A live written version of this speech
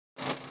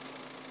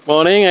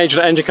Morning,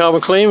 Adrian at Engine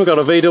Carbon Clean. We've got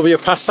a VW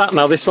Passat.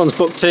 Now this one's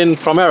booked in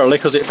primarily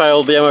because it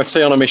failed the MOT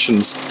on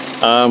emissions.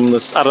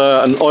 There's had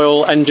an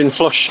oil engine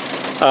flush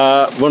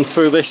run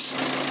through this,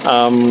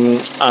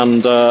 and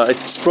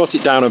it's brought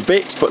it down a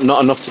bit, but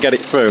not enough to get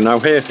it through. Now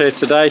here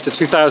today to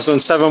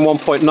 2007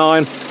 1.9,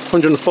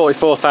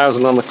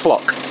 144,000 on the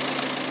clock.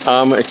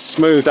 It's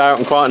smoothed out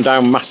and quietened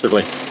down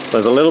massively.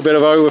 There's a little bit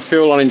of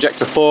overfuel on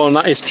injector 4, and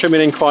that is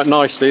trimming in quite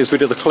nicely as we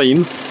do the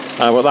clean,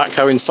 but that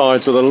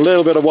coincides with a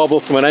little bit of wobble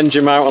from an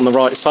engine mount on the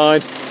right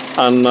side,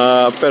 and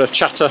a bit of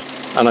chatter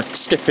and a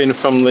skipping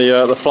from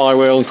the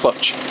flywheel and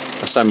clutch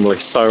assembly.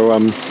 So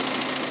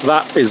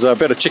that is a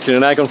bit of chicken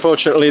and egg.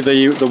 Unfortunately,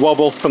 the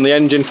wobble from the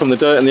engine, from the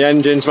dirt in the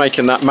engine's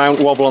making that mount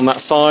wobble on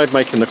that side,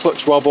 making the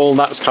clutch wobble.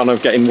 That's kind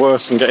of getting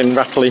worse and getting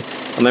rattly,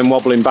 and then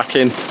wobbling back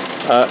in.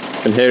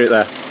 You can hear it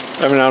there.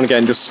 Every now and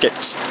again, just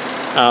skips.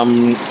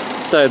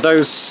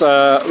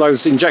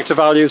 Those injector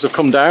values have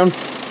come down,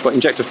 but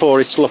injector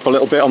 4 is still up a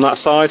little bit on that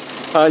side.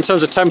 In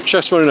terms of temperature,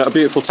 it's running at a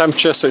beautiful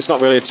temperature, so it's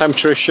not really a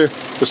temperature issue.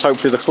 Just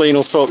hopefully the clean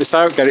will sort this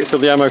out, get it through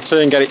the MOT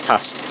and get it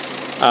passed.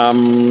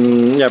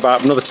 Yeah,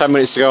 about another 10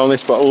 minutes to go on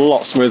this, but a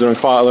lot smoother and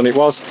quieter than it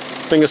was.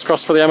 Fingers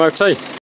crossed for the MOT.